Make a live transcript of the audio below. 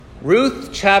Ruth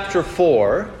chapter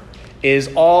 4 is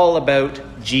all about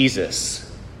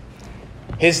Jesus.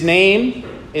 His name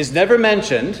is never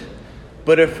mentioned,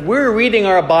 but if we're reading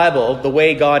our Bible the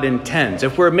way God intends,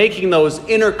 if we're making those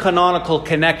intercanonical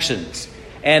connections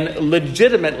and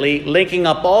legitimately linking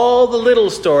up all the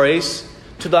little stories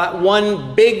to that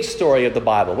one big story of the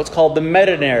Bible, what's called the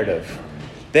meta-narrative,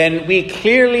 then we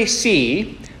clearly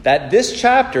see that this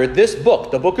chapter, this book,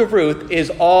 the book of Ruth,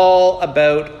 is all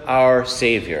about our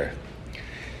Savior.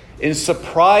 In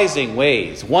surprising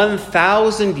ways,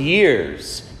 1,000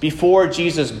 years before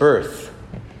Jesus' birth,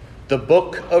 the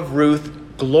book of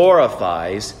Ruth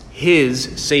glorifies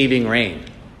his saving reign.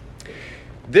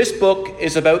 This book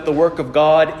is about the work of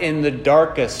God in the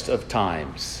darkest of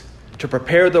times to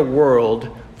prepare the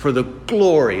world for the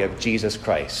glory of Jesus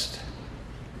Christ.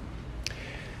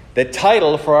 The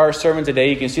title for our sermon today,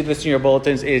 you can see this in your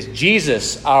bulletins, is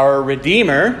Jesus, our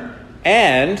Redeemer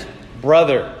and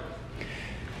Brother.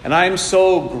 And I'm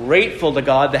so grateful to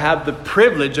God to have the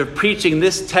privilege of preaching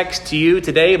this text to you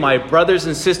today, my brothers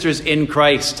and sisters in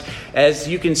Christ. As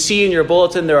you can see in your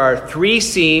bulletin, there are 3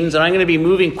 scenes, and I'm going to be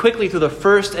moving quickly through the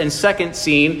first and second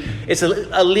scene. It's a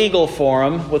legal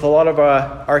forum with a lot of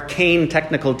arcane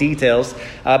technical details,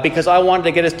 because I wanted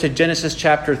to get us to Genesis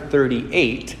chapter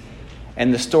 38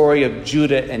 and the story of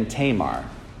Judah and Tamar.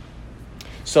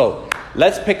 So,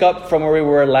 let's pick up from where we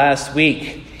were last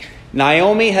week.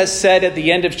 Naomi has said at the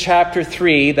end of chapter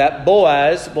 3 that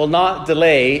Boaz will not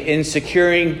delay in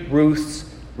securing Ruth's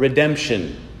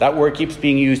redemption. That word keeps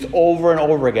being used over and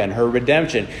over again, her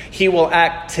redemption. He will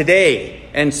act today,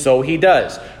 and so he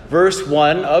does. Verse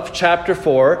 1 of chapter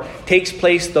 4 takes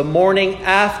place the morning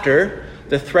after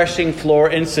the threshing floor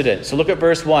incident. So look at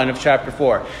verse 1 of chapter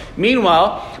 4.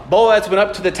 Meanwhile, Boaz went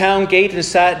up to the town gate and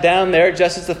sat down there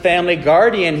just as the family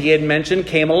guardian he had mentioned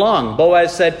came along.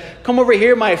 Boaz said, "Come over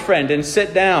here, my friend, and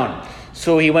sit down."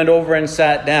 So he went over and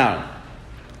sat down.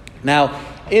 Now,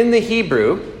 in the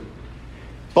Hebrew,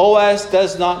 Boaz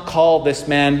does not call this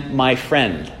man my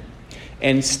friend.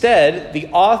 Instead, the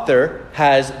author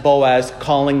has Boaz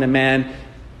calling the man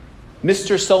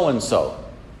Mr. So-and-so.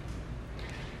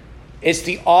 It's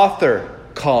the author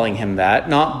calling him that,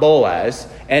 not Boaz.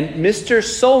 And Mr.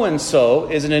 So-and-so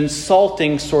is an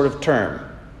insulting sort of term.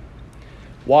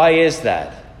 Why is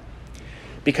that?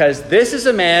 Because this is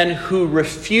a man who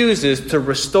refuses to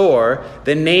restore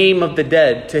the name of the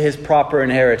dead to his proper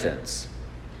inheritance,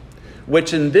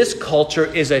 which in this culture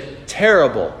is a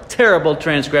terrible, terrible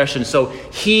transgression. So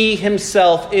he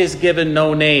himself is given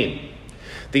no name.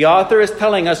 The author is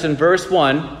telling us in verse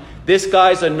 1, this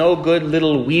guy's a no-good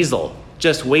little weasel.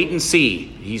 Just wait and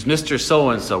see. He's Mr.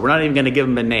 So-and-so. We're not even going to give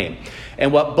him a name.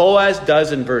 And what Boaz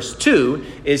does in verse 2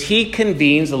 is he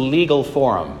convenes a legal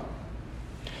forum.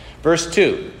 Verse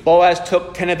 2, Boaz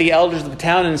took 10 of the elders of the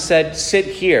town and said, "Sit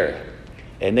here."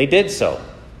 And they did so.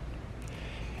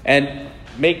 And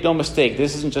make no mistake,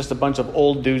 this isn't just a bunch of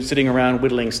old dudes sitting around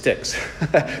whittling sticks.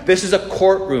 This is a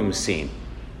courtroom scene.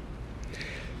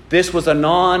 This was a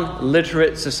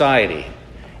non-literate society.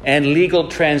 And legal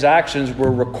transactions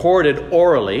were recorded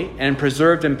orally and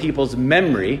preserved in people's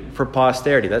memory for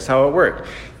posterity. That's how it worked.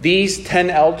 These 10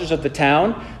 elders of the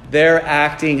town, they're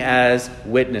acting as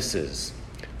witnesses.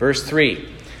 Verse 3,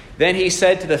 then he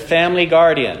said to the family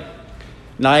guardian,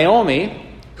 Naomi,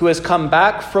 who has come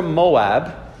back from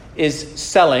Moab, is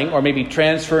selling, or maybe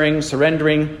transferring,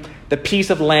 surrendering, the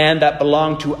piece of land that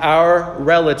belonged to our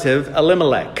relative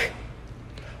Elimelech.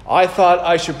 I thought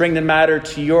I should bring the matter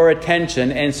to your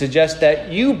attention and suggest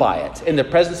that you buy it in the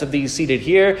presence of these seated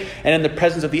here and in the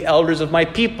presence of the elders of my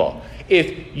people.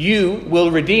 If you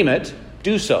will redeem it,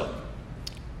 do so.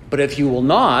 But if you will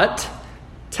not,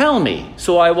 tell me,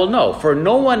 so I will know. For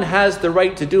no one has the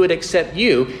right to do it except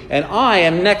you, and I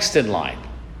am next in line.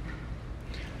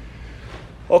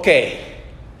 Okay,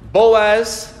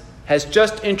 Boaz has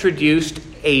just introduced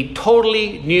a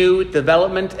totally new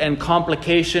development and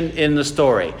complication in the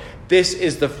story. This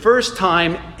is the first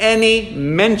time any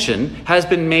mention has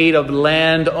been made of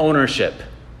land ownership.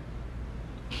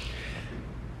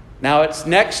 Now, it's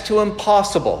next to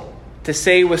impossible to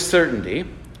say with certainty.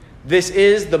 This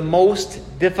is the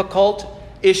most difficult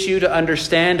issue to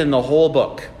understand in the whole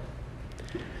book.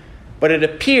 But it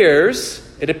appears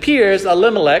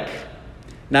Elimelech,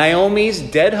 Naomi's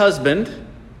dead husband,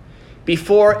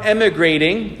 before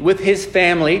emigrating with his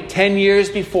family 10 years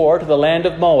before to the land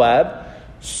of Moab,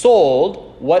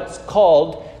 sold what's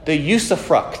called the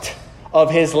usufruct of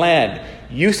his land.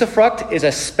 Usufruct is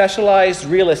a specialized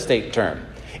real estate term.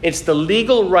 It's the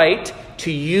legal right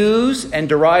to use and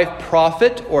derive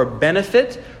profit or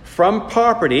benefit from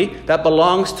property that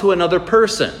belongs to another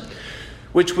person,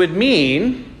 which would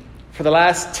mean For the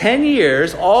last 10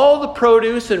 years, all the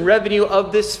produce and revenue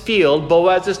of this field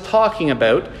Boaz is talking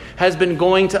about has been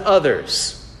going to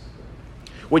others,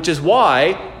 which is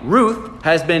why Ruth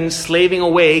has been slaving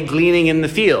away, gleaning in the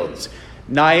fields.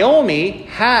 Naomi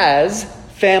has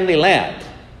family land,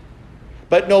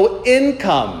 but no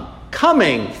income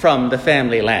coming from the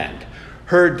family land.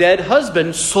 Her dead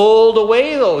husband sold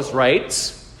away those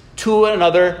rights to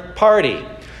another party.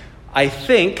 I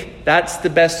think that's the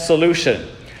best solution.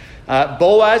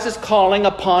 Boaz is calling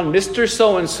upon Mr.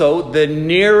 So-and-so, the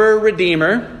nearer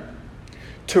redeemer,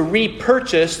 to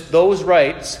repurchase those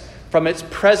rights from its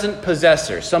present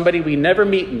possessor, somebody we never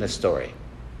meet in this story.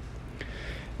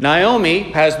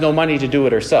 Naomi has no money to do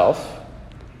it herself.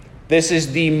 This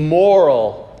is the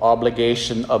moral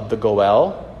obligation of the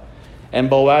Goel, and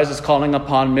Boaz is calling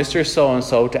upon Mr.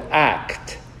 So-and-so to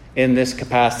act in this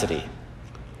capacity.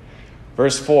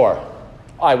 Verse 4,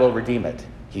 I will redeem it,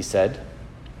 he said.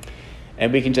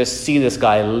 And we can just see this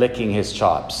guy licking his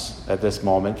chops at this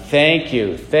moment. Thank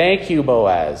you,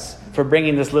 Boaz, for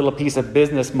bringing this little piece of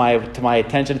business to my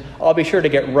attention. I'll be sure to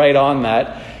get right on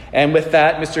that. And with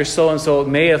that, Mr. So-and-so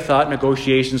may have thought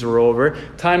negotiations were over.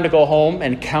 Time to go home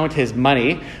and count his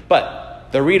money. But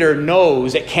the reader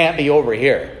knows it can't be over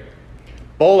here.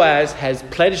 Boaz has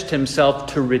pledged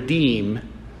himself to redeem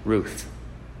Ruth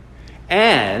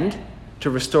and to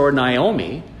restore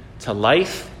Naomi to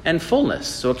life and fullness.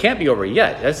 So it can't be over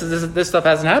yet. This stuff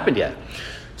hasn't happened yet.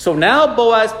 So now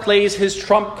Boaz plays his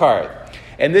trump card.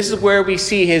 And this is where we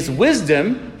see his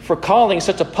wisdom for calling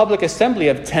such a public assembly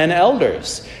of 10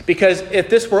 elders. Because if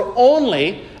this were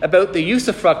only about the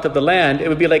usufruct of the land, it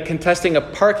would be like contesting a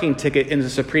parking ticket in the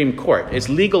Supreme Court. It's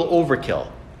legal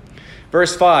overkill.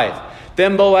 Verse 5.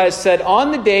 Then Boaz said,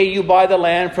 on the day you buy the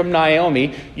land from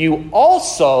Naomi, you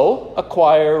also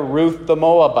acquire Ruth the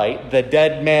Moabite, the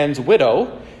dead man's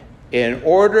widow, in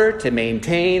order to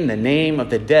maintain the name of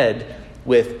the dead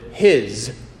with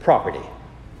his property.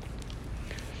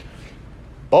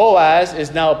 Boaz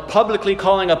is now publicly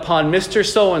calling upon Mr.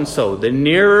 So-and-so, the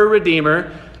nearer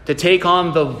redeemer, to take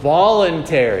on the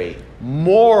voluntary,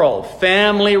 moral,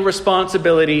 family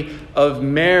responsibility of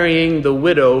marrying the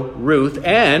widow Ruth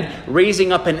and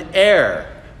raising up an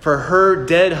heir for her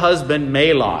dead husband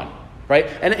Mahlon, right?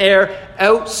 An heir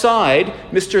outside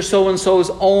Mr. So-and-so's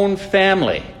own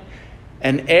family.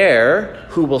 An heir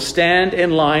who will stand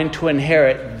in line to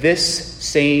inherit this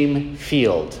same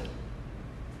field.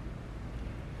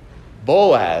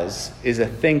 Boaz is a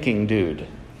thinking dude.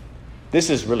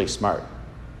 This is really smart.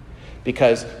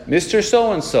 Because Mr.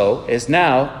 So-and-so is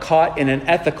now caught in an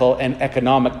ethical and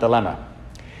economic dilemma.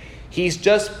 He's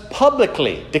just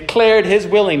publicly declared his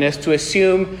willingness to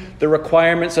assume the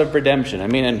requirements of redemption. I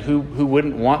mean, and who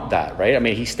wouldn't want that, right? I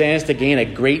mean, he stands to gain a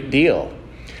great deal.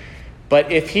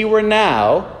 But if he were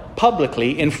now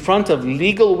publicly in front of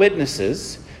legal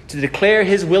witnesses to declare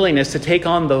his willingness to take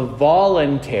on the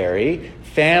voluntary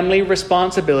family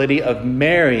responsibility of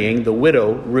marrying the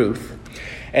widow Ruth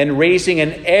and raising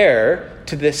an heir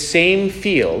to the same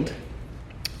field,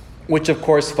 which of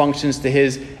course functions to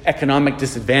his economic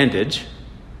disadvantage,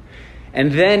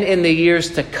 and then in the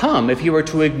years to come, if he were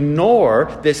to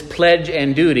ignore this pledge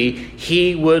and duty,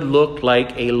 he would look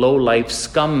like a low-life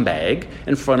scumbag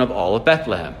in front of all of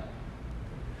Bethlehem.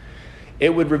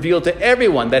 It would reveal to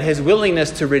everyone that his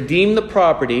willingness to redeem the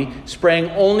property sprang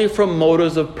only from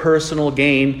motives of personal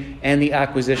gain and the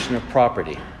acquisition of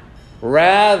property,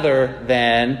 rather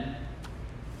than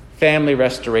family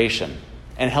restoration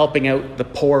and helping out the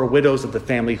poor widows of the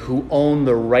family who own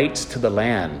the rights to the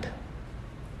land.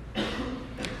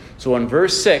 So in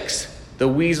verse 6, the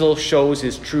weasel shows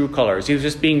his true colors. He was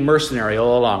just being mercenary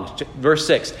all along. Verse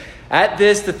 6, at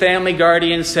this the family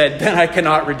guardian said, then I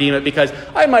cannot redeem it because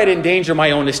I might endanger my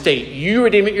own estate. You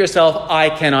redeem it yourself, I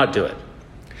cannot do it.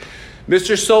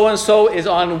 Mr. So-and-so is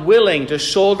unwilling to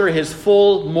shoulder his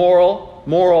full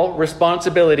moral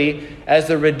responsibility as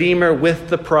the redeemer with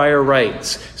the prior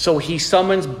rights. So he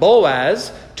summons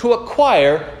Boaz to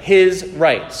acquire his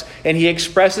rights. And he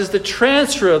expresses the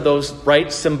transfer of those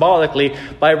rights symbolically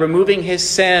by removing his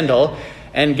sandal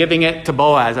and giving it to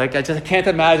Boaz. I just can't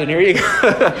imagine. Here you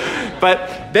go.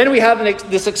 But then we have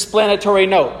this explanatory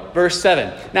note, verse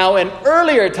 7. Now, in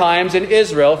earlier times in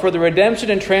Israel, for the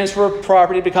redemption and transfer of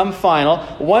property to become final,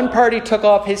 one party took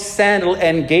off his sandal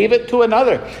and gave it to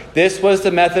another. This was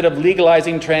the method of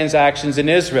legalizing transactions in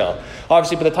Israel.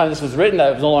 Obviously, by the time this was written,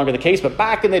 that was no longer the case, but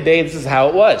back in the day, this is how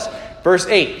it was. Verse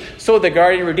 8, so the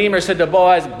guardian redeemer said to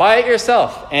Boaz, buy it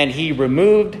yourself, and he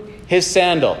removed his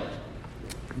sandal.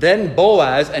 Then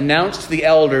Boaz announced to the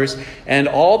elders and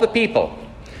all the people,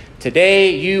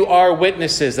 today you are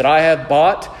witnesses that I have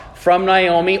bought from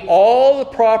Naomi all the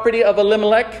property of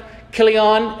Elimelech,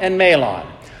 Chilion, and Mahlon.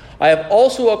 I have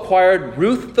also acquired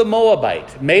Ruth the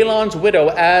Moabite, Mahlon's widow,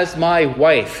 as my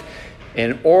wife,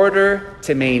 in order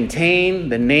to maintain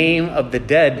the name of the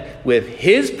dead with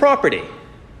his property,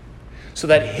 so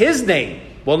that his name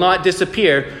will not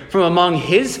disappear from among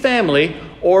his family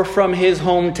or from his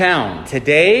hometown.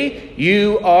 Today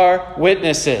you are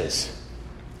witnesses.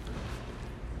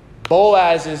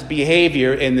 Boaz's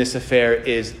behavior in this affair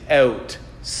is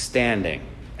outstanding.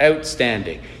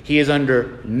 Outstanding. He is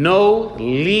under no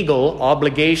legal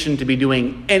obligation to be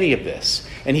doing any of this.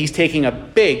 And he's taking a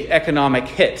big economic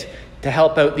hit to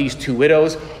help out these two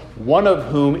widows, one of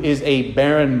whom is a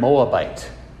barren Moabite,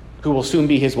 who will soon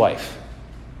be his wife.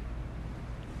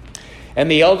 And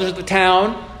the elders of the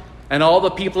town and all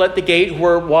the people at the gate who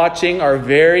are watching are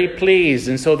very pleased.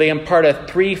 And so they impart a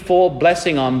threefold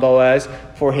blessing on Boaz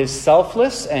for his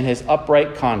selfless and his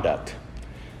upright conduct.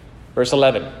 Verse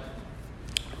 11.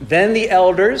 Then the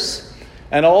elders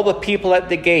and all the people at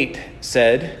the gate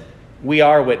said, "We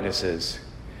are witnesses.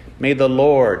 May the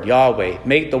Lord, Yahweh,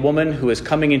 make the woman who is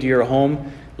coming into your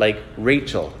home like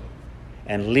Rachel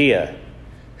and Leah,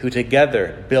 who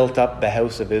together built up the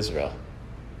house of Israel."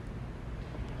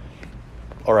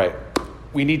 All right,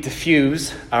 we need to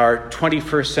fuse our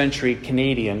 21st century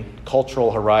Canadian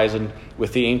cultural horizon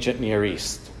with the ancient Near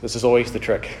East. This is always the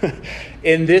trick.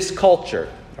 In this culture,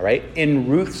 all right, in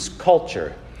Ruth's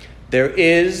culture, there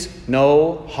is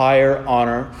no higher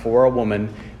honor for a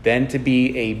woman than to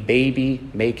be a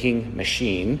baby-making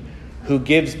machine who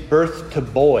gives birth to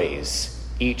boys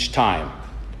each time.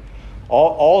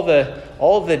 All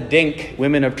the dink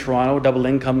women of Toronto, double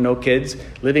income, no kids,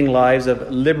 living lives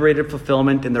of liberated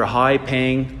fulfillment in their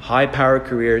high-paying, high-powered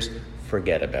careers,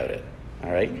 forget about it.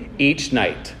 All right? Each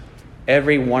night,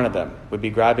 every one of them would be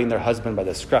grabbing their husband by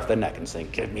the scruff of the neck and saying,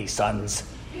 "Give me sons."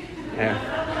 Yeah.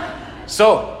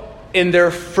 So, in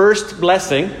their first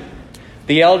blessing,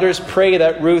 the elders pray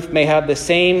that Ruth may have the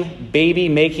same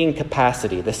baby-making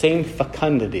capacity, the same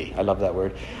fecundity, I love that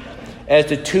word, as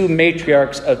the two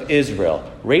matriarchs of Israel,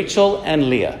 Rachel and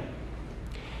Leah.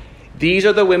 These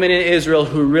are the women in Israel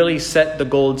who really set the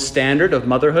gold standard of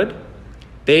motherhood.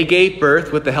 They gave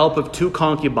birth with the help of two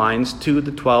concubines to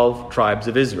the 12 tribes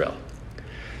of Israel.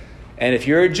 And if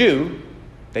you're a Jew,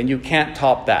 then you can't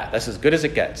top that. That's as good as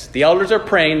it gets. The elders are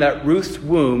praying that Ruth's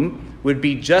womb would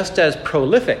be just as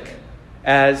prolific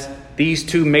as these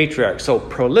two matriarchs. So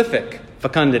prolific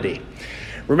fecundity.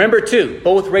 Remember too,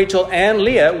 both Rachel and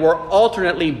Leah were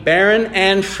alternately barren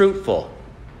and fruitful.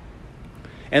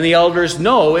 And the elders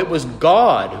know it was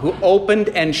God who opened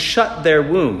and shut their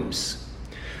wombs.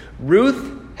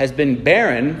 Ruth has been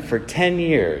barren for 10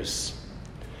 years.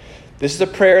 This is a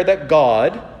prayer that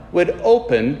God would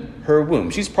open her womb.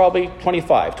 She's probably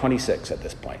 25, 26 at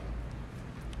this point.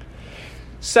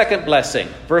 Second blessing,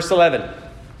 verse 11.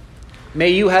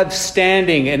 May you have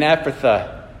standing in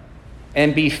Ephrathah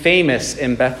and be famous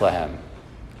in Bethlehem.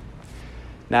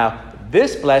 Now,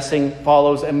 this blessing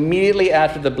follows immediately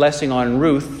after the blessing on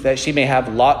Ruth that she may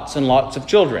have lots and lots of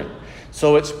children.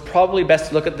 So it's probably best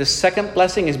to look at the second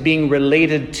blessing as being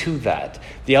related to that.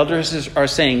 The elders are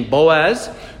saying, Boaz,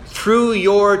 through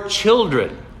your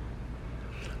children,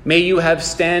 may you have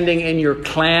standing in your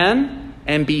clan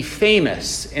and be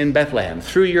famous in Bethlehem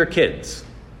through your kids.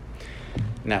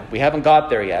 Now, we haven't got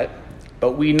there yet,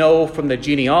 but we know from the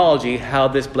genealogy how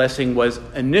this blessing was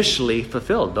initially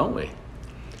fulfilled, don't we?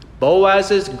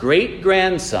 Boaz's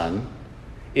great-grandson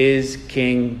is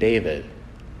King David.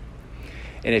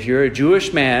 And if you're a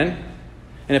Jewish man,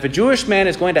 and if a Jewish man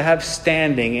is going to have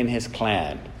standing in his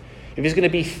clan, if he's going to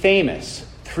be famous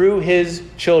through his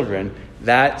children,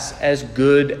 that's as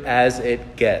good as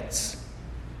it gets.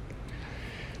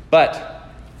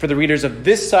 But for the readers of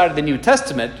this side of the New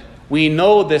Testament, we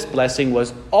know this blessing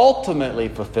was ultimately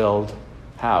fulfilled.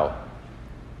 How?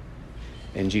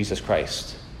 In Jesus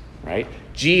Christ, right?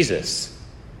 Jesus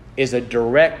is a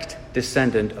direct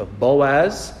descendant of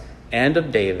Boaz and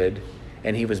of David,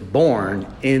 and he was born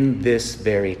in this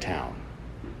very town.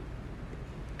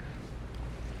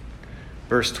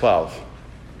 Verse 12.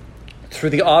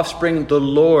 Through the offspring the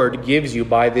Lord gives you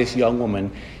by this young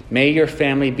woman, may your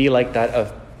family be like that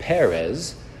of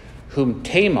Perez, whom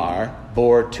Tamar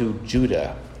bore to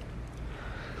Judah.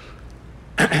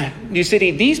 You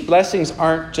see, these blessings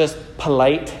aren't just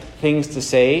polite things to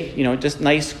say, just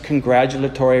nice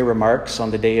congratulatory remarks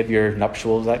on the day of your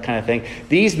nuptials, that kind of thing.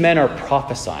 These men are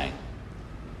prophesying.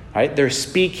 Right? They're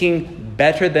speaking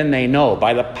better than they know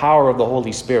by the power of the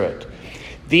Holy Spirit.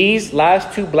 These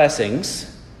last two blessings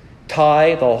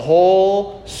tie the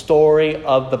whole story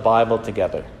of the Bible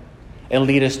together. and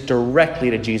lead us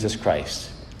directly to Jesus Christ.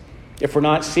 If we're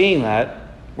not seeing that,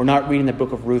 we're not reading the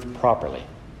book of Ruth properly.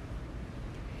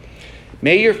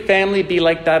 May your family be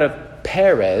like that of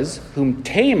Perez, whom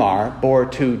Tamar bore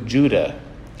to Judah.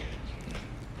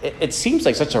 It seems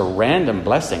like such a random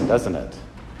blessing, doesn't it?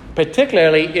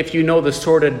 Particularly if you know the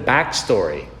sordid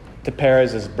backstory to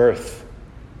Perez's birth.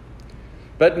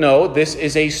 But no, this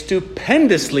is a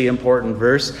stupendously important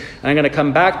verse, and I'm going to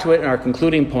come back to it in our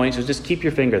concluding point, so just keep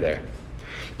your finger there.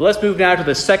 But let's move now to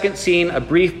the second scene, a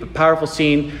brief but powerful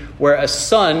scene where a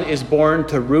son is born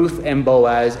to Ruth and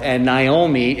Boaz, and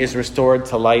Naomi is restored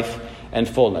to life and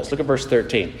fullness. Look at verse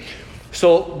 13.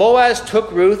 So Boaz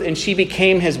took Ruth, and she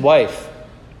became his wife.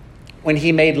 When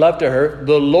he made love to her,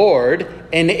 the Lord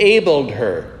enabled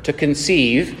her to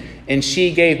conceive, and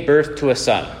she gave birth to a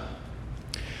son.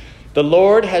 The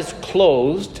Lord has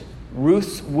closed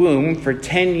Ruth's womb for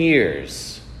 10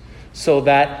 years so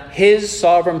that his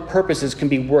sovereign purposes can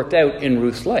be worked out in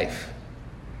Ruth's life.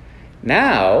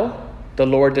 Now, the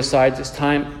Lord decides it's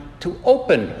time to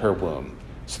open her womb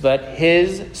so that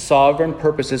his sovereign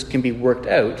purposes can be worked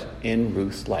out in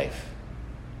Ruth's life.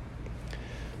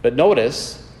 But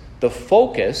notice, the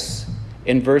focus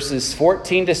in verses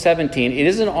 14 to 17, it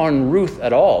isn't on Ruth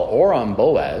at all or on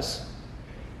Boaz.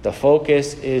 The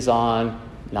focus is on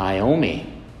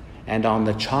Naomi and on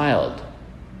the child.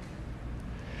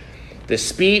 The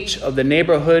speech of the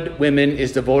neighborhood women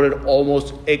is devoted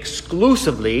almost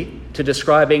exclusively to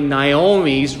describing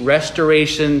Naomi's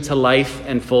restoration to life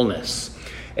and fullness.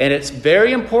 And it's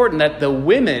very important that the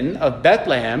women of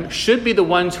Bethlehem should be the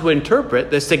ones who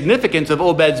interpret the significance of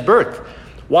Obed's birth.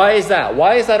 Why is that?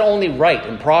 Why is that only right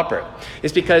and proper?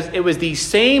 It's because it was these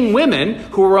same women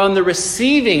who were on the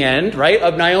receiving end, right,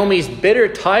 of Naomi's bitter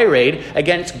tirade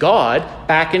against God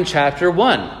back in chapter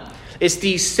 1. It's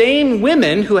these same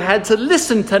women who had to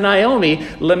listen to Naomi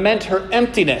lament her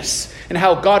emptiness and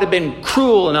how God had been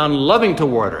cruel and unloving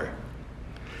toward her.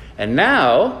 And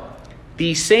now,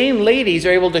 these same ladies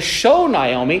are able to show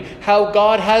Naomi how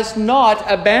God has not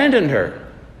abandoned her.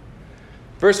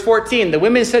 Verse 14, the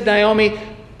women said to Naomi,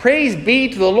 "Praise be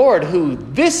to the Lord, who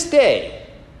this day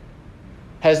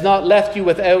has not left you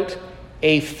without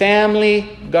a family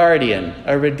guardian,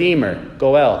 a redeemer,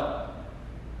 Goel.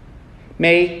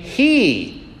 May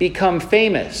he become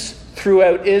famous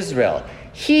throughout Israel.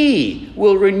 He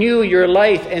will renew your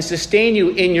life and sustain you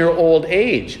in your old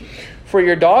age. For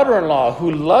your daughter-in-law,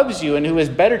 who loves you and who is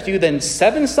better to you than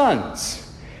 7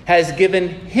 sons, has given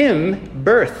him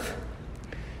birth."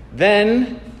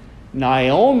 Then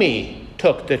Naomi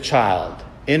took the child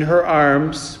in her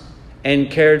arms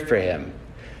and cared for him.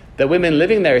 The women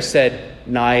living there said,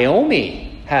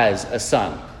 "Naomi has a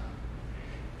son."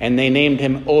 And they named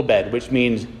him Obed, which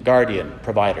means guardian,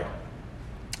 provider.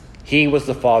 He was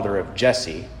the father of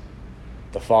Jesse,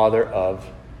 the father of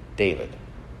David.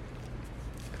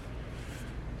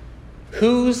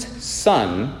 Whose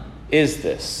son is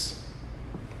this?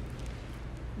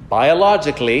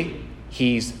 Biologically,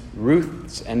 he's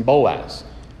Ruth's and Boaz.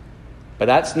 But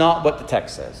that's not what the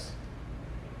text says.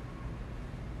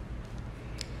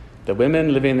 The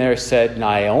women living there said,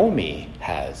 "Naomi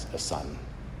has a son."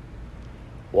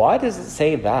 Why does it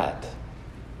say that?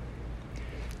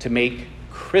 To make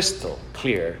crystal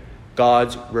clear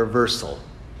God's reversal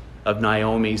of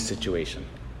Naomi's situation.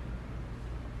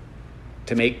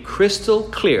 To make crystal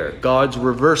clear God's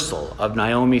reversal of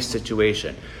Naomi's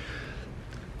situation.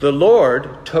 The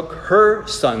Lord took her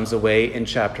sons away in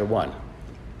chapter 1.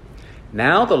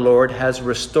 Now the Lord has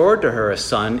restored to her a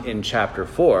son in chapter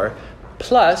 4,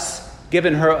 plus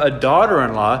given her a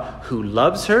daughter-in-law who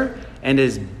loves her and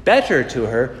is better to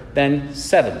her than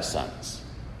 7 sons.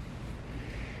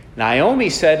 Naomi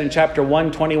said in chapter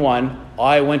 1:21,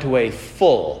 "I went away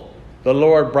full. The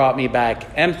Lord brought me back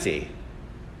empty."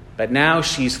 But now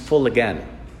she's full again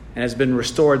and has been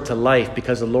restored to life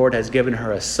because the Lord has given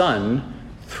her a son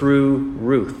through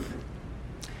Ruth.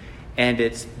 And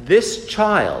it's this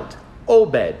child,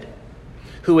 Obed,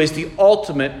 who is the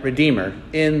ultimate redeemer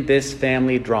in this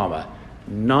family drama,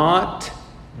 not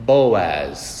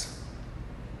Boaz.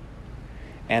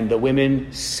 And the women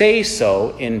say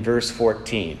so in verse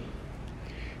 14.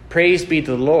 Praise be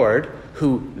to the Lord,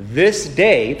 who this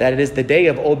day, that is the day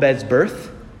of Obed's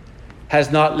birth, has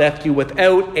not left you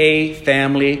without a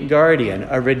family guardian,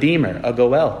 a redeemer, a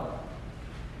Goel.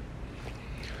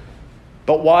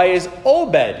 But why is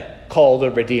Obed called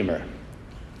a redeemer?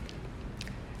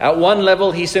 At one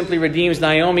level, he simply redeems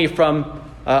Naomi from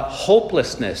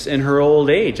hopelessness in her old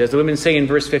age. As the women say in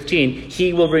verse 15,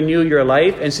 he will renew your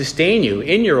life and sustain you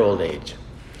in your old age.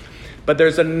 But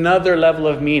there's another level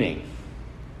of meaning.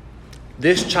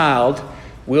 This child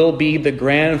will be the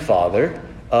grandfather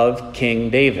of King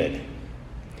David.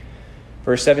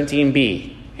 Verse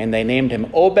 17b, and they named him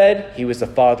Obed. He was the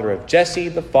father of Jesse,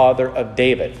 the father of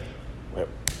David.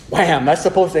 Wham! That's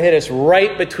supposed to hit us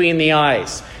right between the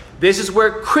eyes. This is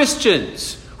where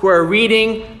Christians who are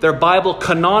reading their Bible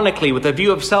canonically with a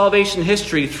view of salvation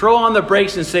history throw on the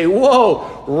brakes and say,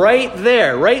 whoa, right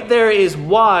there is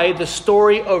why the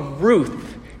story of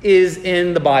Ruth is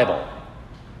in the Bible.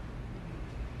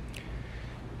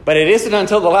 But it isn't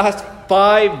until the last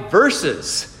 5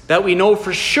 verses that we know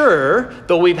for sure,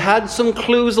 though we've had some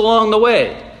clues along the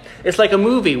way. It's like a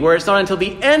movie where it's not until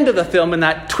the end of the film and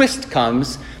that twist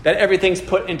comes that everything's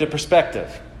put into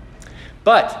perspective.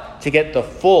 But to get the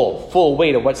full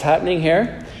weight of what's happening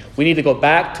here, we need to go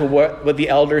back to what the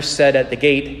elders said at the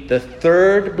gate, the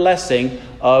third blessing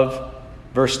of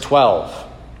verse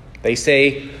 12. They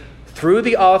say, through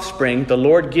the offspring the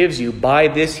Lord gives you by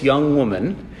this young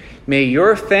woman, may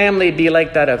your family be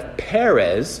like that of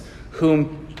Perez,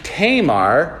 whom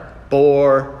Tamar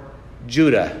bore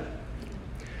Judah.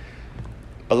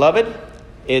 Beloved,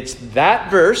 it's that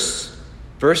verse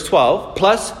 12,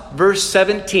 plus verse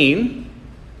 17,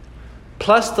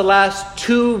 plus the last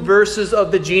 2 verses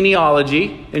of the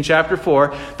genealogy in chapter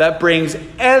 4, that brings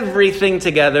everything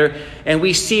together, and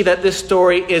we see that this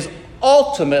story is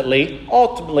ultimately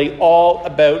all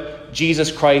about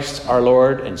Jesus Christ, our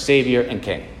Lord and Savior and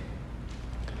King.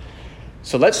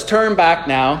 So let's turn back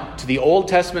now to the Old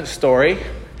Testament story,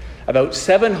 about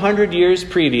 700 years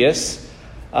previous,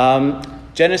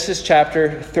 Genesis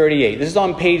chapter 38. This is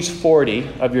on page 40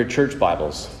 of your church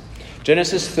Bibles.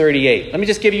 Genesis 38. Let me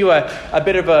just give you a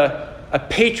bit of a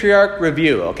patriarch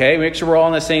review, okay? Make sure we're all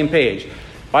on the same page.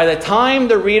 By the time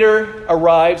the reader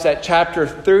arrives at chapter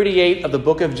 38 of the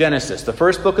book of Genesis, the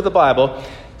first book of the Bible,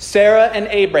 Sarah and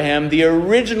Abraham, the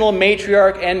original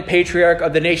matriarch and patriarch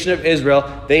of the nation of Israel,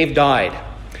 they've died.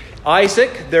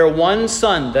 Isaac, their one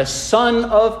son, the son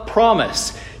of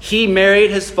promise, he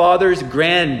married his father's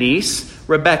grandniece,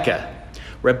 Rebekah.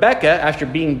 Rebekah, after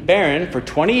being barren for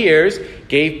 20 years,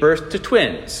 gave birth to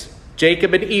twins,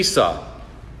 Jacob and Esau.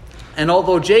 And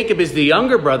although Jacob is the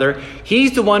younger brother,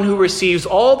 he's the one who receives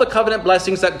all the covenant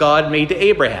blessings that God made to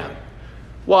Abraham.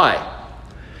 Why?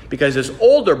 Because his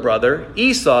older brother,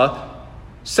 Esau,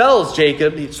 sold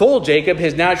Jacob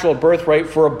his natural birthright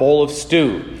for a bowl of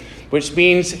stew, which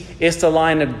means it's the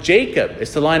line of Jacob,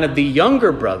 it's the line of the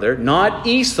younger brother, not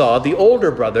Esau, the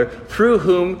older brother, through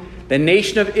whom the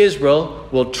nation of Israel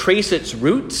will trace its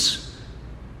roots,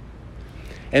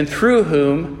 and through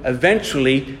whom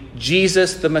eventually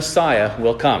Jesus the Messiah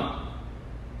will come.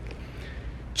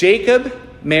 Jacob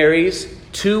marries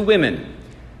 2 women,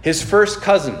 his first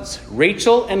cousins,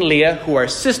 Rachel and Leah, who are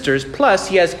sisters, plus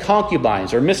he has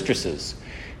concubines or mistresses.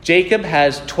 Jacob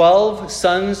has 12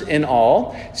 sons in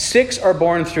all. 6 are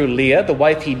born through Leah, the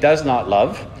wife he does not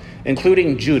love,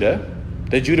 including Judah,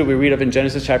 the Judah we read of in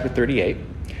Genesis chapter 38.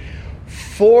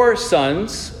 4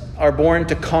 sons are born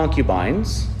to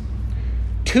concubines.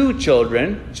 2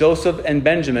 children, Joseph and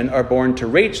Benjamin, are born to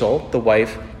Rachel, the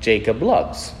wife Jacob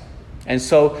loves. And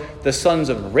so the sons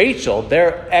of Rachel,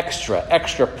 they're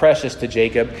extra precious to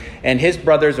Jacob, and his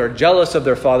brothers are jealous of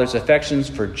their father's affections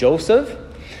for Joseph.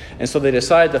 And so they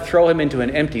decide to throw him into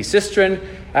an empty cistern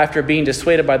after being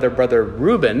dissuaded by their brother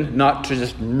Reuben not to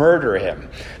just murder him.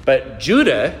 But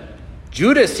Judah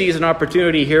sees an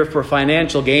opportunity here for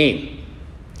financial gain.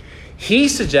 He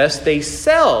suggests they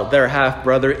sell their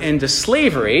half-brother into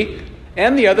slavery,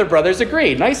 and the other brothers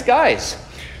agree. Nice guys.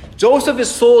 Joseph is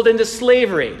sold into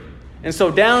slavery, and so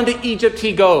down to Egypt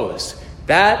he goes.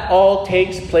 That all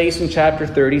takes place in chapter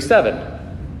 37.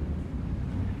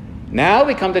 Now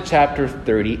we come to chapter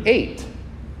 38,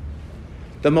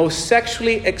 the most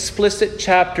sexually explicit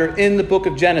chapter in the book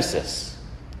of Genesis.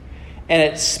 And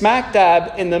it's smack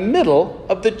dab in the middle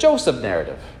of the Joseph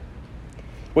narrative,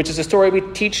 which is a story we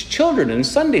teach children in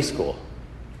Sunday school.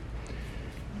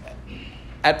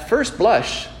 At first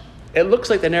blush, it looks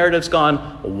like the narrative's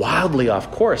gone wildly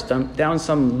off course, down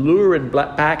some lurid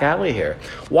back alley here.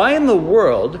 Why in the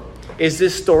world is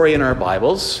this story in our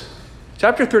Bibles?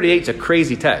 Chapter 38 is a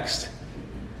crazy text.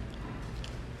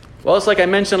 Well, it's like I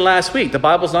mentioned last week. The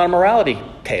Bible's not a morality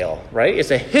tale, right?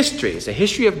 It's a history. It's a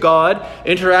history of God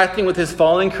interacting with his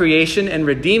fallen creation and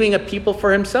redeeming a people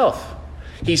for himself.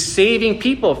 He's saving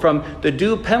people from the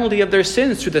due penalty of their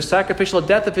sins through the sacrificial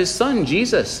death of his son,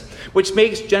 Jesus, which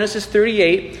makes Genesis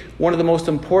 38 one of the most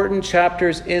important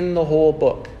chapters in the whole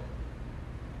book.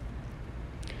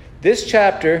 This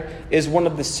chapter is one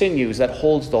of the sinews that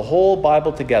holds the whole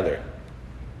Bible together.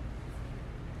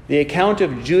 The account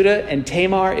of Judah and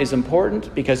Tamar is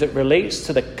important because it relates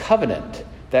to the covenant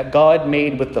that God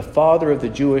made with the father of the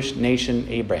Jewish nation,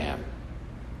 Abraham.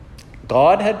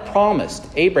 God had promised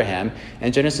Abraham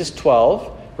in Genesis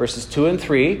 12, verses 2 and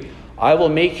 3, I will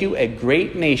make you a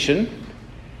great nation,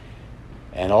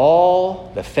 and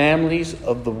all the families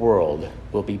of the world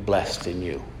will be blessed in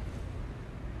you.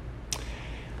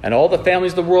 And all the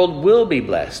families of the world will be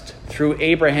blessed through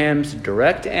Abraham's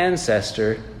direct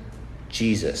ancestor,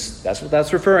 Jesus. That's what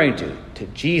that's referring to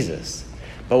Jesus.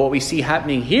 But what we see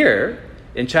happening here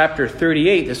in chapter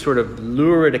 38, this sort of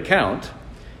lurid account,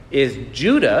 is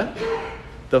Judah,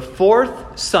 the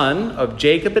fourth son of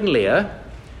Jacob and Leah,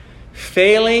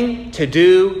 failing to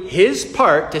do his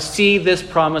part to see this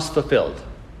promise fulfilled.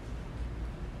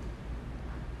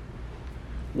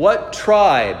 What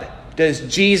tribe does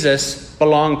Jesus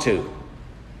belong to?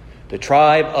 The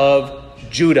tribe of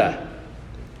Judah.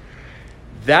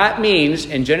 That means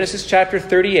in Genesis chapter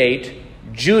 38,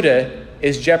 Judah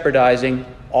is jeopardizing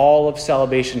all of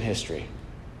salvation history.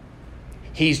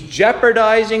 He's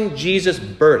jeopardizing Jesus'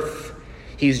 birth.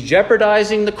 He's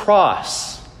jeopardizing the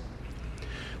cross.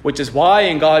 Which is why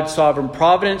in God's sovereign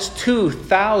providence,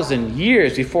 2,000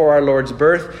 years before our Lord's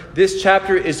birth, this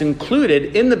chapter is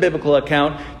included in the biblical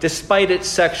account despite its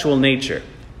sexual nature.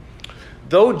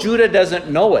 Though Judah doesn't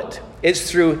know it,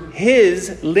 it's through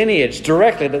his lineage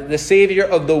directly that the Savior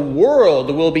of the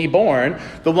world will be born,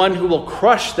 the one who will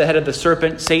crush the head of the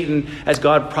serpent, Satan, as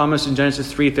God promised in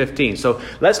Genesis 3:15. So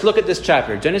let's look at this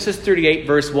chapter, Genesis 38,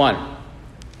 verse 1.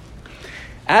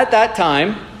 At that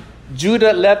time,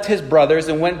 Judah left his brothers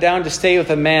and went down to stay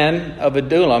with a man of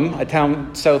Adullam, a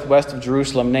town southwest of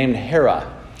Jerusalem named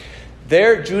Hera.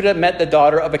 There Judah met the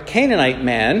daughter of a Canaanite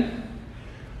man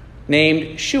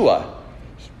named Shua.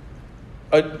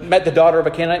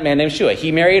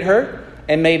 He married her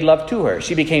and made love to her.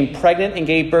 She became pregnant and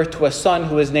gave birth to a son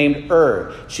who was named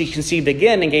She conceived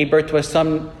again and gave birth to a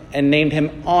son and named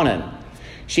him Onan.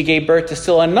 She gave birth to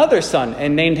still another son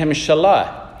and named him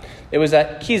Shelah. It was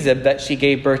at Kizib that she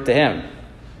gave birth to him.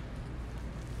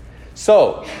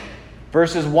 So,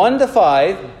 verses 1 to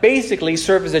 5 basically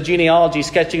serve as a genealogy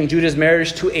sketching Judah's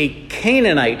marriage to a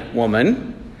Canaanite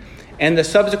woman and the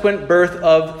subsequent birth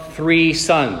of 3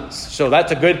 sons. So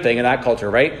that's a good thing in that culture,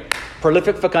 right?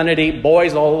 Prolific fecundity,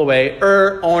 boys all the way,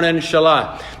 Onan,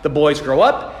 Shelah. The boys grow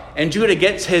up, and Judah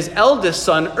gets his eldest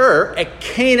son, a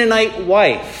Canaanite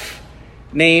wife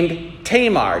named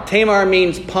Tamar. Tamar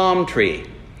means palm tree.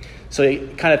 So you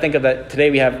kind of think of that. Today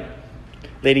we have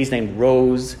ladies named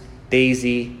Rose,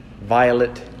 Daisy,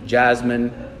 Violet,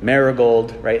 Jasmine,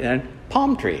 Marigold, right? And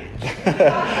palm tree.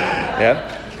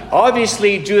 Yeah.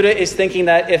 Obviously, Judah is thinking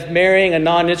that if marrying a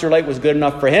non-Israelite was good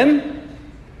enough for him,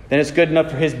 then it's good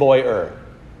enough for his boy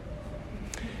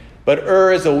But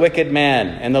is a wicked man,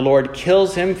 and the Lord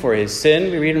kills him for his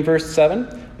sin. We read in verse 7.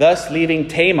 Thus leaving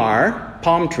Tamar,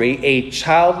 palm tree, a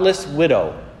childless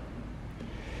widow.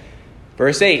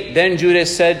 Verse 8, then Judah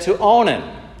said to Onan,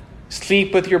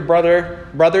 sleep with your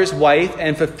brother's wife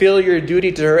and fulfill your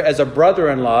duty to her as a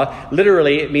brother-in-law.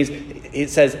 Literally, it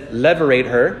says levirate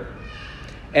her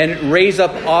and raise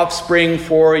up offspring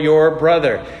for your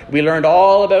brother. We learned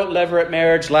all about levirate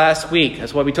marriage last week.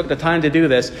 That's why we took the time to do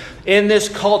this. In this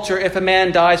culture, if a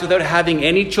man dies without having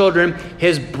any children,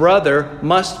 his brother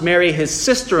must marry his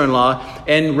sister-in-law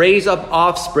and raise up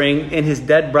offspring in his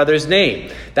dead brother's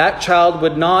name. That child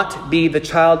would not be the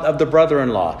child of the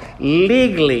brother-in-law.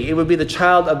 Legally, it would be the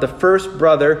child of the first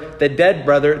brother, the dead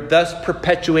brother, thus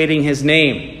perpetuating his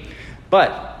name.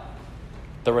 But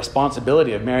the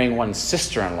responsibility of marrying one's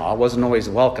sister-in-law wasn't always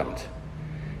welcomed.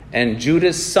 And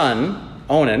Judah's son,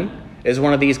 Onan, is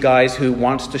one of these guys who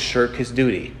wants to shirk his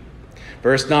duty.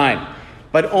 Verse 9,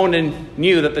 but Onan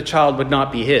knew that the child would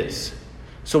not be his.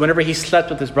 So whenever he slept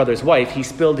with his brother's wife, he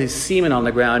spilled his semen on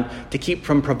the ground to keep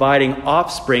from providing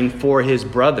offspring for his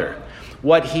brother.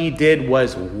 What he did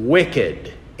was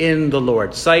wicked in the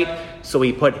Lord's sight, so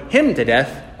he put him to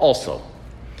death also.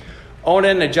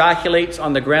 Onan ejaculates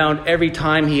on the ground every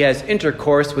time he has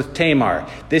intercourse with Tamar.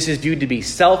 This is due to be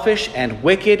selfish and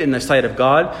wicked in the sight of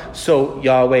God, so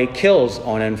Yahweh kills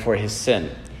Onan for his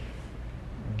sin.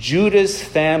 Judah's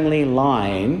family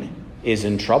line is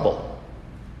in trouble.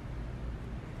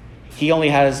 He only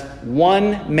has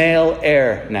one male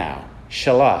heir now,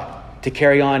 Shelah, to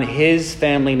carry on his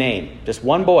family name. Just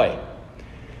one boy.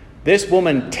 This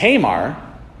woman, Tamar,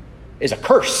 is a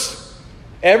curse.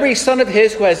 Every son of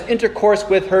his who has intercourse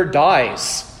with her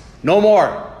dies. No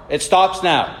more. It stops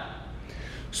now.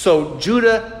 So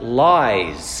Judah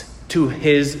lies to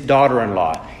his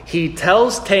daughter-in-law. He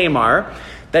tells Tamar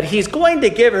that he's going to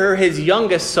give her his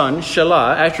youngest son,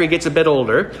 Shelah, after he gets a bit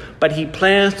older, but he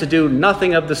plans to do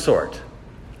nothing of the sort.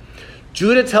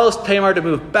 Judah tells Tamar to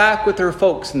move back with her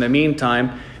folks in the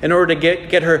meantime in order to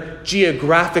get her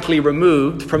geographically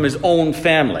removed from his own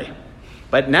family.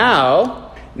 But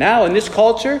now in this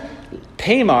culture,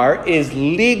 Tamar is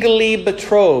legally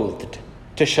betrothed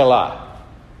to Shelah.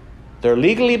 They're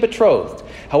legally betrothed.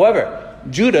 However,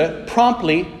 Judah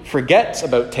promptly forgets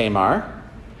about Tamar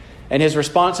and his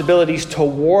responsibilities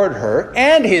toward her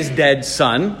and his dead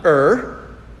son,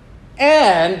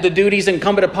 and the duties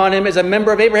incumbent upon him as a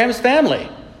member of Abraham's family.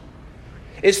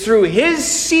 It's through his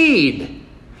seed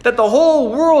that the whole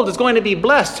world is going to be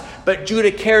blessed, but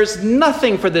Judah cares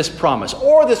nothing for this promise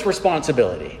or this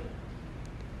responsibility.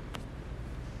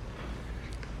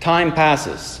 Time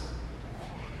passes.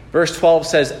 Verse 12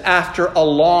 says, after a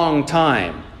long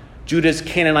time, Judah's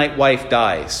Canaanite wife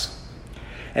dies.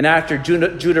 And after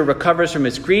Judah recovers from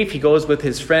his grief, he goes with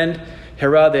his friend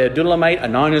Hira the Adullamite, a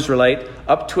non-Israelite,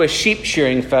 up to a sheep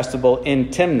shearing festival in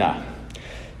Timnah.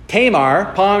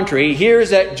 Tamar, palm tree,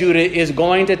 hears that Judah is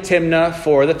going to Timnah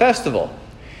for the festival.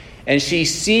 And she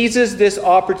seizes this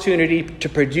opportunity to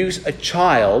produce a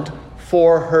child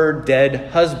for her dead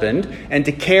husband and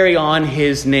to carry on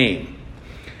his name.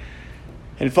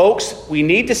 And folks, we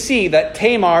need to see that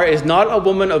Tamar is not a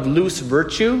woman of loose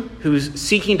virtue who's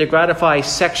seeking to gratify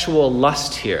sexual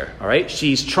lust here. All right?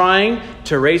 She's trying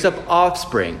to raise up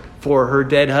offspring for her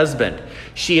dead husband.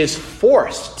 She is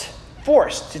forced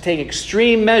to take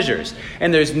extreme measures.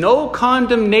 And there's no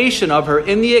condemnation of her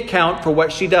in the account for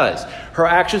what she does. Her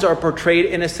actions are portrayed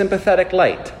in a sympathetic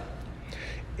light.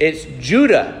 It's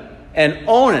Judah and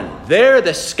Onan. They're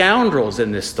the scoundrels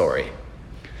in this story.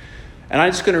 And I'm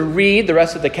just going to read the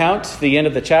rest of the account to the end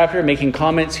of the chapter, making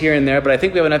comments here and there, but I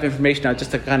think we have enough information now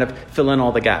just to kind of fill in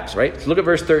all the gaps, right? So look at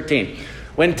verse 13.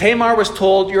 When Tamar was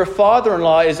told, your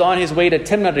father-in-law is on his way to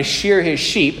Timnah to shear his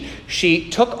sheep, she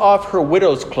took off her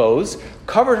widow's clothes,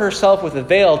 covered herself with a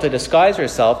veil to disguise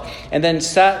herself, and then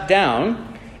sat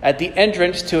down at the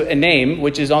entrance to Enaim,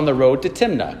 which is on the road to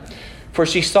Timnah. For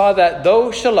she saw that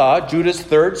though Shelah, Judah's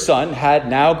third son, had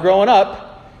now grown up,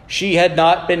 she had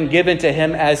not been given to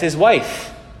him as his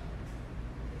wife.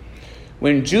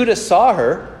 When Judah saw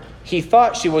her, he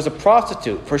thought she was a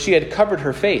prostitute, for she had covered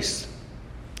her face.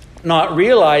 Not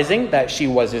realizing that she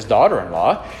was his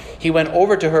daughter-in-law, he went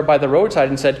over to her by the roadside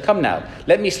and said, come now,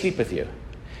 let me sleep with you.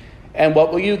 And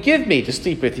what will you give me to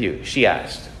sleep with you? She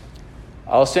asked.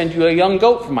 I'll send you a young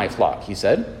goat from my flock, he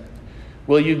said.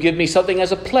 Will you give me something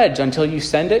as a pledge until you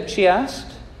send it? She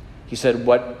asked. He said,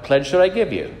 what pledge should I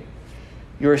give you?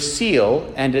 Your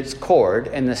seal and its cord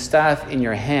and the staff in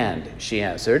your hand, she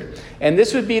answered. And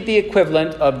this would be the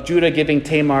equivalent of Judah giving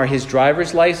Tamar his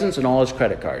driver's license and all his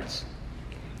credit cards.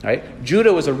 Right?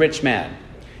 Judah was a rich man,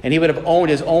 and he would have owned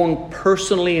his own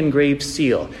personally engraved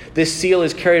seal. This seal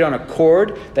is carried on a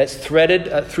cord that's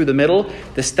threaded through the middle.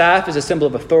 The staff is a symbol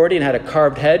of authority and had a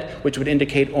carved head, which would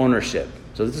indicate ownership.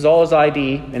 So this is all his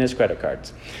ID and his credit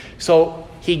cards. So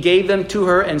he gave them to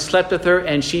her and slept with her,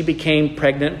 and she became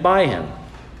pregnant by him.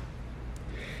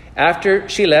 After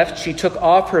she left, she took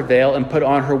off her veil and put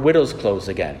on her widow's clothes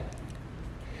again.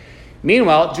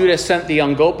 Meanwhile, Judah sent the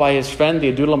young goat by his friend,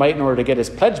 the Adullamite, in order to get his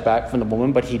pledge back from the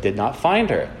woman, but he did not find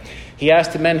her. He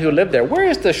asked the men who lived there, where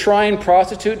is the shrine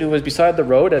prostitute who was beside the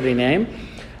road at Enaim?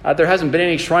 There hasn't been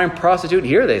any shrine prostitute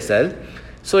here, they said.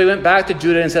 So he went back to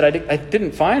Judah and said, I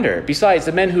didn't find her. Besides,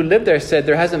 the men who lived there said,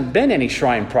 there hasn't been any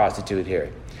shrine prostitute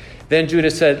here. Then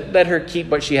Judah said, let her keep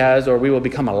what she has, or we will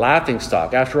become a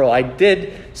laughingstock. After all, I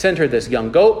did send her this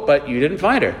young goat, but you didn't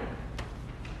find her.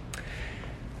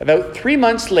 About 3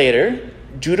 months later,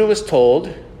 Judah was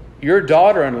told, your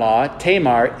daughter-in-law,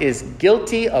 Tamar, is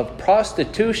guilty of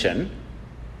prostitution,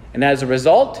 and as a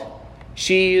result,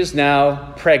 she is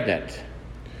now pregnant.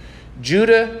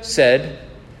 Judah said,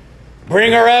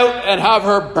 bring her out and have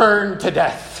her burned to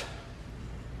death.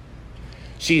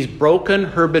 She's broken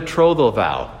her betrothal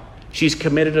vow. She's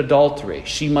committed adultery.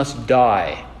 She must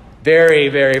die. Very,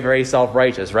 very, very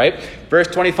self-righteous, right? Verse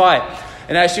 25.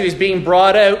 And as she was being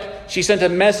brought out, she sent a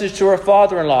message to her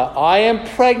father-in-law. I am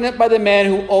pregnant by the man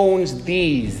who owns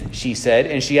these, she said.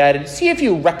 And she added, see if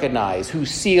you recognize whose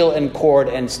seal and cord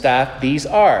and staff these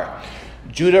are.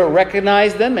 Judah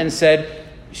recognized them and said,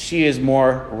 she is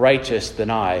more righteous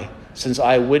than I, since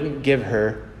I wouldn't give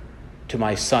her to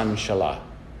my son Shelah.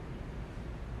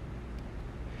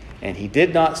 And he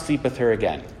did not sleep with her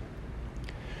again.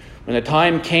 When the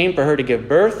time came for her to give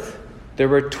birth, there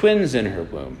were twins in her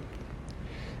womb.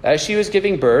 As she was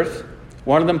giving birth,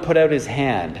 one of them put out his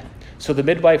hand. So the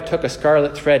midwife took a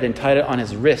scarlet thread and tied it on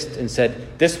his wrist and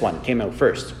said, this one came out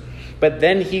first. But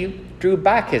then he drew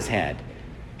back his hand.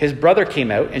 His brother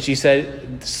came out and she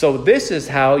said, so this is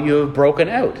how you have broken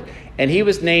out. and he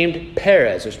was named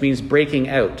Perez, which means breaking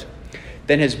out.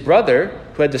 Then his brother,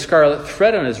 who had the scarlet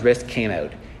thread on his wrist, came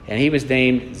out, and he was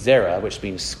named Zerah, which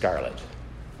means scarlet.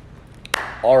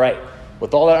 All right,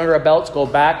 with all that under our belts, go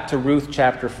back to Ruth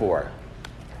chapter 4.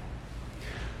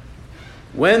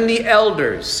 When the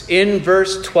elders in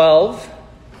verse 12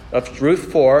 of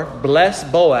Ruth 4 bless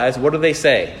Boaz, what do they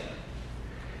say?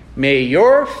 May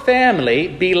your family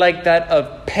be like that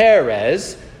of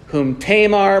Perez, whom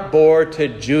Tamar bore to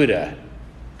Judah.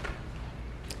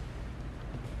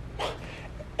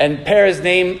 And Perez's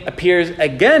name appears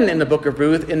again in the book of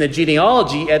Ruth in the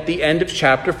genealogy at the end of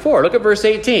chapter 4. Look at verse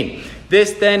 18.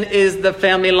 This then is the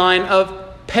family line of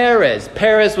Perez.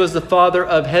 Perez was the father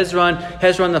of Hezron,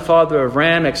 Hezron the father of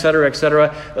Ram, etc.,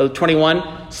 etc.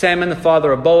 21, Salmon the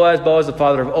father of Boaz, Boaz the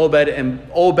father of Obed, and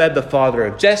Obed the father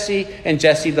of Jesse, and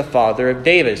Jesse the father of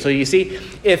David. So you see,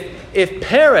 if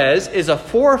Perez is a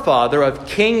forefather of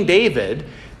King David,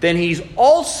 then he's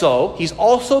also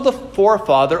the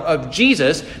forefather of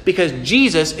Jesus, because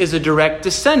Jesus is a direct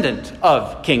descendant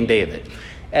of King David.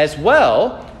 As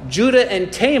well, Judah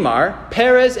and Tamar,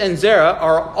 Perez and Zerah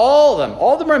are all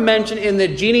of them are mentioned in the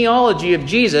genealogy of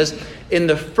Jesus in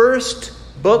the first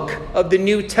book of the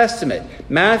New Testament,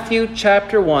 Matthew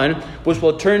chapter 1, which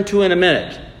we'll turn to in a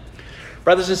minute.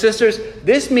 Brothers and sisters,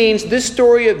 this means this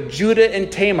story of Judah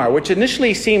and Tamar, which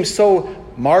initially seems so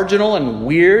marginal and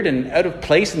weird and out of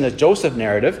place in the Joseph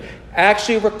narrative,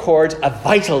 actually records a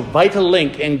vital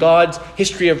link in God's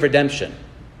history of redemption.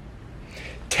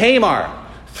 Tamar,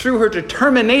 through her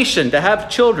determination to have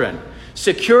children,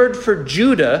 secured for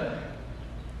Judah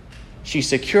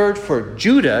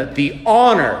the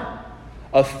honor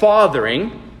of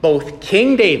fathering both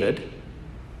King David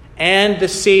and the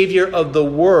Savior of the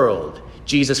world,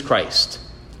 Jesus Christ.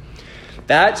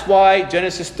 That's why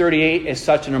Genesis 38 is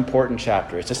such an important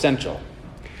chapter. It's essential.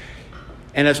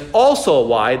 And it's also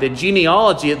why the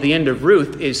genealogy at the end of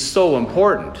Ruth is so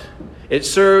important. It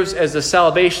serves as the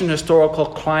salvation historical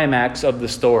climax of the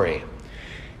story.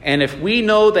 And if we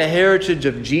know the heritage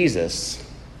of Jesus,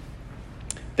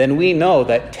 then we know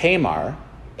that Tamar,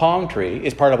 palm tree,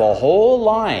 is part of a whole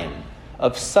line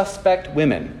of suspect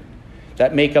women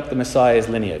that make up the Messiah's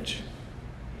lineage,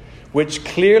 which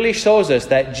clearly shows us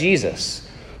that Jesus,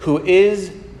 who is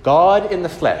God in the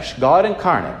flesh, God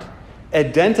incarnate,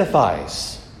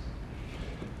 identifies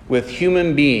with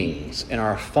human beings in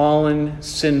our fallen,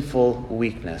 sinful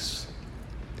weakness.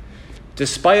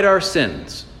 Despite our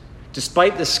sins,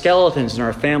 despite the skeletons in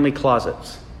our family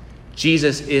closets,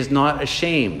 Jesus is not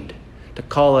ashamed to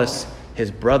call us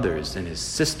his brothers and his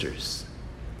sisters.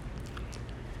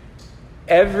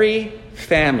 Every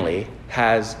family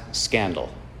has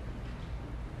scandal.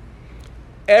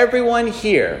 Everyone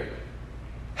here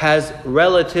has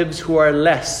relatives who are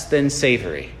less than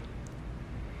savory.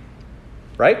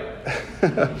 Right?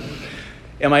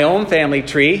 In my own family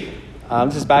tree,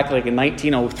 this is back like in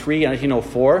 1903,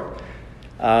 1904,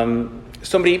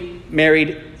 somebody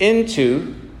married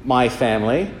into my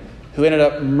family who ended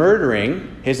up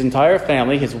murdering his entire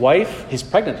family, his wife, his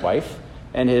pregnant wife,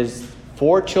 and his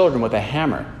 4 children with a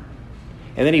hammer.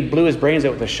 And then he blew his brains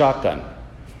out with a shotgun.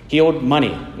 He owed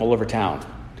money all over town.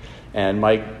 And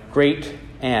my great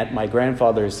aunt, my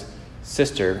grandfather's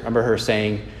sister, I remember her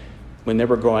saying, when they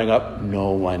were growing up,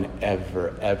 no one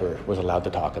ever was allowed to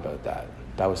talk about that.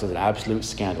 That was an absolute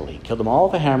scandal. He killed them all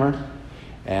with a hammer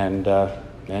and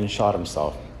then shot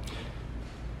himself.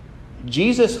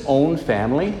 Jesus' own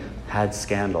family had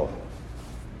scandal.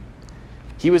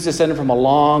 He was descended from a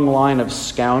long line of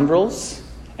scoundrels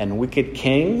and wicked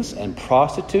kings and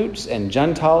prostitutes and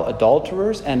Gentile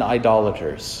adulterers and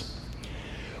idolaters.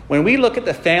 When we look at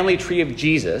the family tree of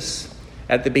Jesus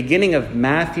at the beginning of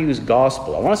Matthew's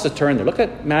gospel, I want us to turn there. Look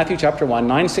at Matthew chapter 1,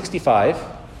 965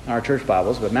 in our church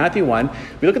Bibles, but Matthew 1.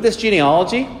 We look at this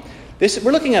genealogy.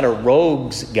 We're looking at a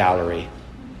rogues gallery.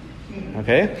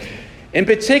 Okay? In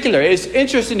particular, it's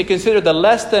interesting to consider the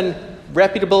less than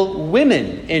reputable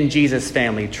women in Jesus'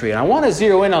 family tree. And I want to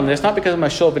zero in on this, not because I'm a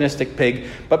chauvinistic pig,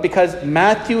 but because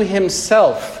Matthew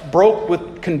himself broke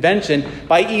with convention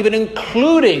by even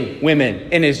including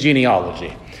women in his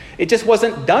genealogy. It just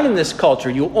wasn't done in this culture.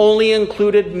 You only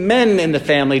included men in the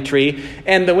family tree,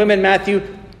 and the women Matthew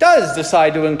does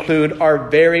decide to include are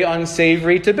very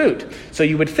unsavory to boot. So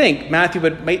you would think Matthew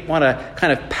might want to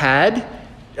kind of pad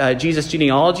Jesus'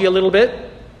 genealogy a little bit.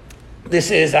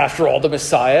 This is, after all, the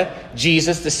Messiah,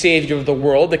 Jesus, the Savior of the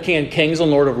world, the King of Kings and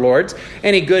Lord of Lords.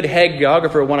 Any good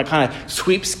hagiographer would want to kind of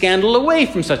sweep scandal away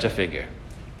from such a figure.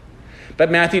 But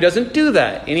Matthew doesn't do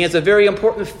that, and he has a very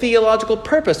important theological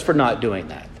purpose for not doing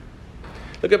that.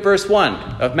 Look at verse 1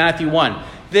 of Matthew 1.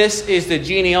 This is the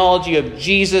genealogy of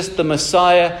Jesus, the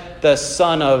Messiah, the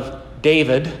son of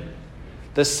David,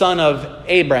 the son of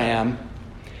Abraham.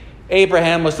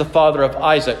 Abraham was the father of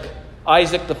Isaac.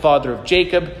 Isaac, the father of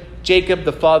Jacob. Jacob,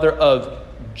 the father of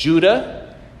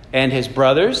Judah and his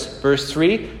brothers. Verse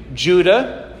 3,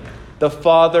 Judah, the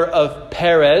father of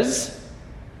Perez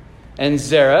and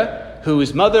Zerah,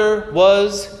 whose mother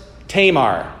was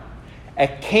Tamar, a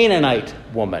Canaanite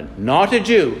woman, not a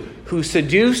Jew, who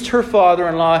seduced her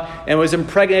father-in-law and was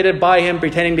impregnated by him,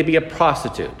 pretending to be a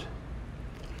prostitute.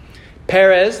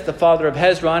 Perez, the father of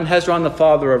Hezron. Hezron, the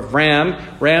father of Ram.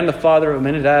 Ram, the father of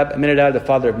Amminadab. Amminadab, the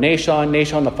father of Nahshon.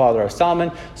 Nahshon, the father of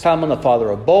Salmon. Salmon, the father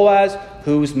of Boaz,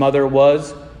 whose mother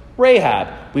was Rahab.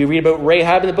 We read about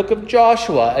Rahab in the book of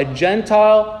Joshua, a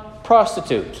Gentile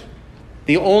prostitute.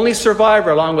 The only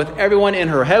survivor, along with everyone in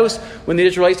her house, when the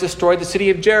Israelites destroyed the city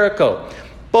of Jericho.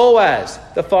 Boaz,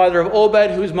 the father of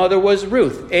Obed, whose mother was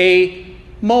Ruth, a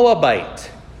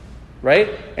Moabite.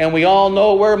 Right? And we all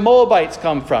know where Moabites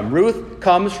come from. Ruth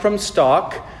comes from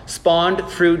stock spawned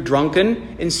through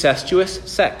drunken,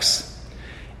 incestuous sex.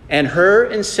 And her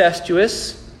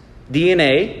incestuous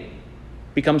DNA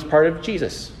becomes part of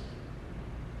Jesus.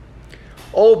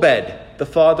 Obed, the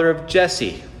father of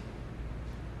Jesse.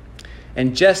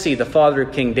 And Jesse, the father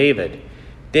of King David.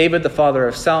 David, the father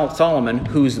of Solomon,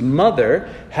 whose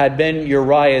mother had been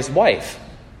Uriah's wife,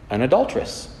 an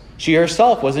adulteress. She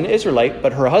herself was an Israelite,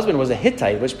 but her husband was a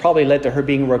Hittite, which probably led to her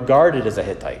being regarded as a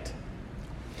Hittite.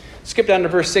 Skip down to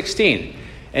verse 16.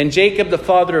 And Jacob, the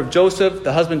father of Joseph,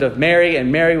 the husband of Mary,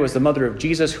 and Mary was the mother of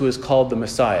Jesus, who is called the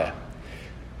Messiah.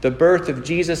 The birth of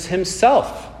Jesus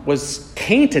himself was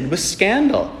tainted with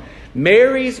scandal.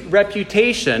 Mary's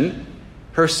reputation,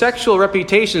 her sexual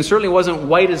reputation, certainly wasn't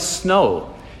white as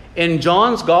snow. In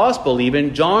John's gospel,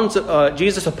 even,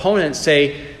 Jesus' opponents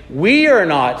say, we are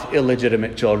not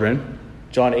illegitimate children.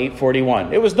 John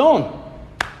 8:41. It was known.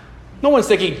 No one's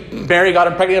thinking Mary got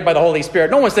impregnated by the Holy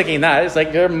Spirit. No one's thinking that. It's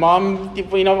like your mom,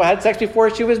 had sex before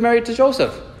she was married to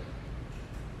Joseph.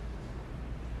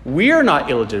 We are not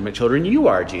illegitimate children. You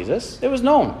are, Jesus. It was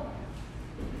known.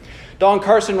 Don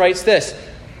Carson writes this.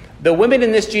 The women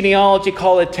in this genealogy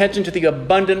call attention to the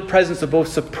abundant presence of both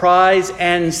surprise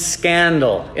and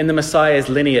scandal in the Messiah's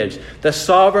lineage. The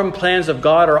sovereign plans of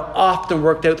God are often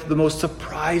worked out through the most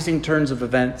surprising turns of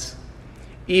events,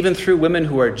 even through women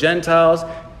who are Gentiles,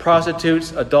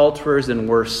 prostitutes, adulterers, and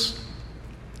worse.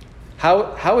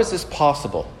 How is this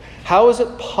possible? How is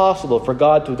it possible for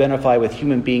God to identify with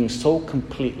human beings so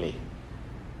completely,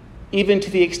 even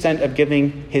to the extent of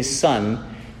giving his son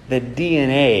the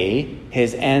DNA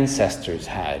his ancestors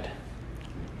had?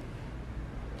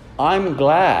 I'm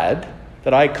glad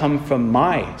that I come from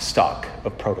my stock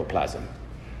of protoplasm,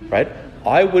 right?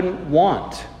 I wouldn't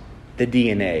want the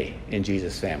DNA in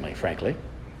Jesus' family, frankly.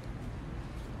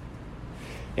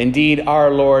 Indeed, our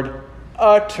Lord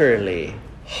utterly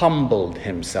humbled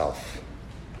himself.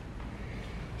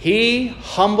 He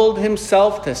humbled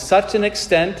himself to such an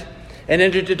extent and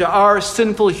entered into our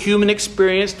sinful human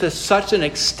experience to such an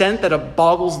extent that it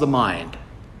boggles the mind.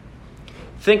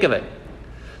 Think of it.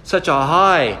 Such a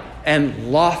high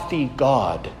and lofty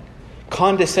God,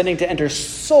 condescending to enter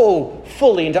so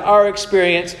fully into our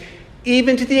experience,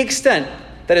 even to the extent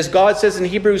that, as God says in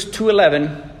Hebrews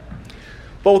 2:11,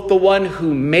 both the one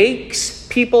who makes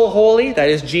people holy, that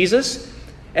is Jesus,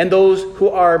 and those who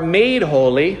are made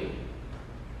holy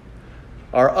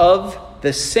are of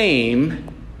the same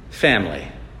family.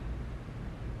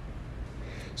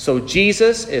 So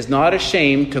Jesus is not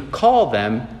ashamed to call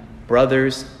them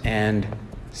brothers and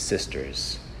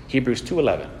sisters. Hebrews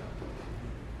 2:11.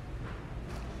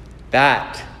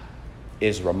 That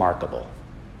is remarkable.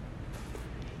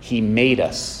 He made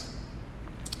us.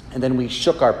 And then we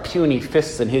shook our puny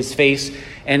fists in his face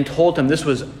and told him this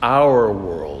was our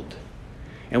world.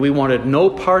 And we wanted no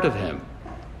part of him.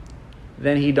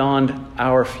 Then he donned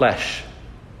our flesh.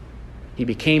 He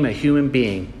became a human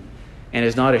being and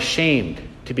is not ashamed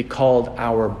to be called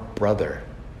our brother.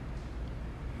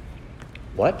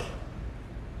 What?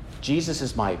 Jesus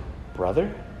is my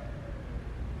brother?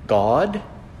 God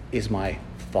is my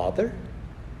father?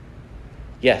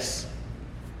 Yes.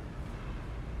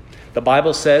 The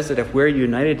Bible says that if we're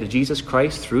united to Jesus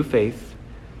Christ through faith,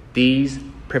 these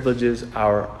privileges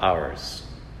are ours.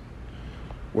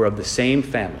 We're of the same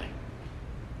family.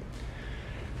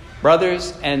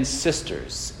 Brothers and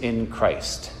sisters in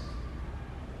Christ,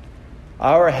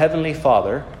 our Heavenly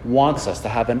Father wants us to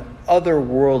have an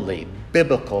otherworldly,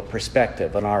 biblical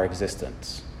perspective on our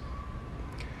existence.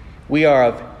 We are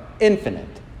of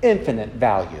infinite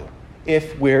value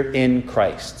if we're in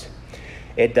Christ.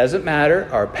 It doesn't matter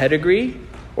our pedigree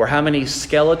or how many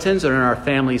skeletons are in our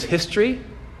family's history,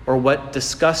 or what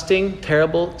disgusting,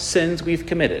 terrible sins we've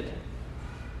committed.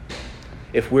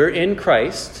 If we're in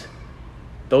Christ,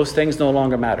 those things no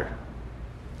longer matter.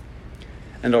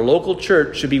 And our local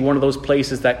church should be one of those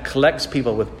places that collects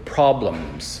people with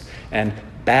problems and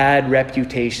bad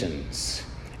reputations.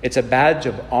 It's a badge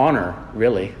of honor,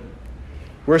 really.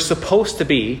 We're supposed to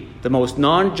be the most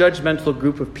non-judgmental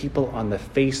group of people on the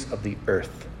face of the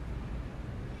earth.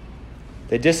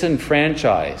 The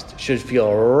disenfranchised should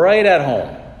feel right at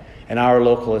home in our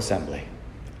local assembly.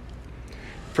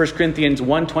 1 Corinthians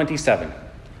 1:27.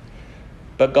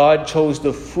 But God chose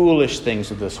the foolish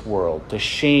things of this world to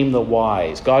shame the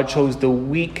wise. God chose the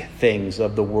weak things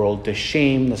of the world to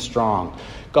shame the strong.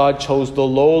 God chose the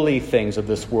lowly things of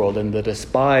this world and the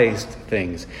despised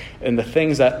things and the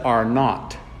things that are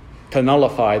not to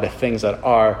nullify the things that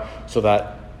are, so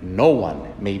that no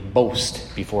one may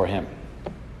boast before him.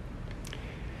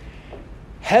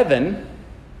 Heaven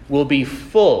will be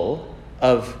full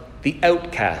of the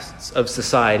outcasts of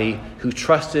society who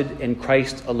trusted in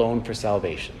Christ alone for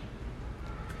salvation.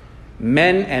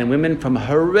 Men and women from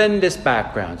horrendous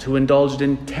backgrounds who indulged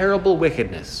in terrible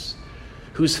wickedness,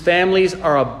 whose families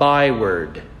are a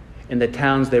byword in the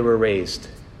towns they were raised.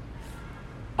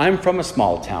 I'm from a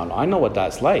small town. I know what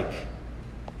that's like.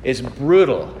 It's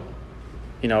brutal.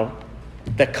 The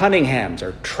Cunninghams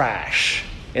are trash.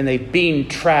 And they've been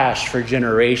trash for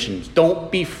generations.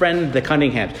 Don't befriend the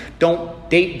Cunninghams. Don't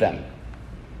date them.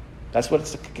 That's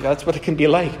what it can be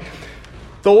like.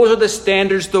 Those are the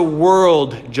standards the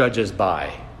world judges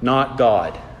by, not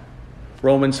God.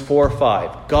 Romans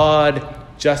 4:5. God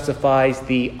justifies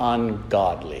the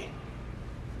ungodly.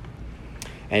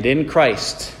 And in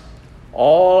Christ,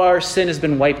 all our sin has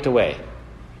been wiped away,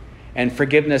 and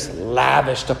forgiveness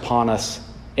lavished upon us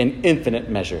in infinite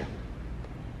measure.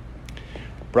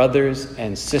 Brothers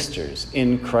and sisters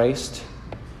in Christ,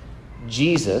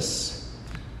 Jesus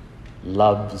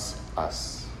loves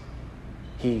us.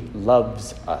 He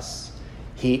loves us.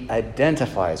 He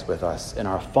identifies with us in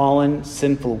our fallen,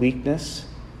 sinful weakness,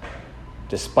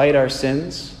 despite our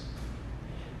sins,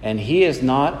 and he is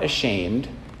not ashamed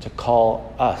to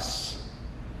call us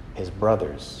his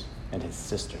brothers and his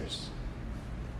sisters.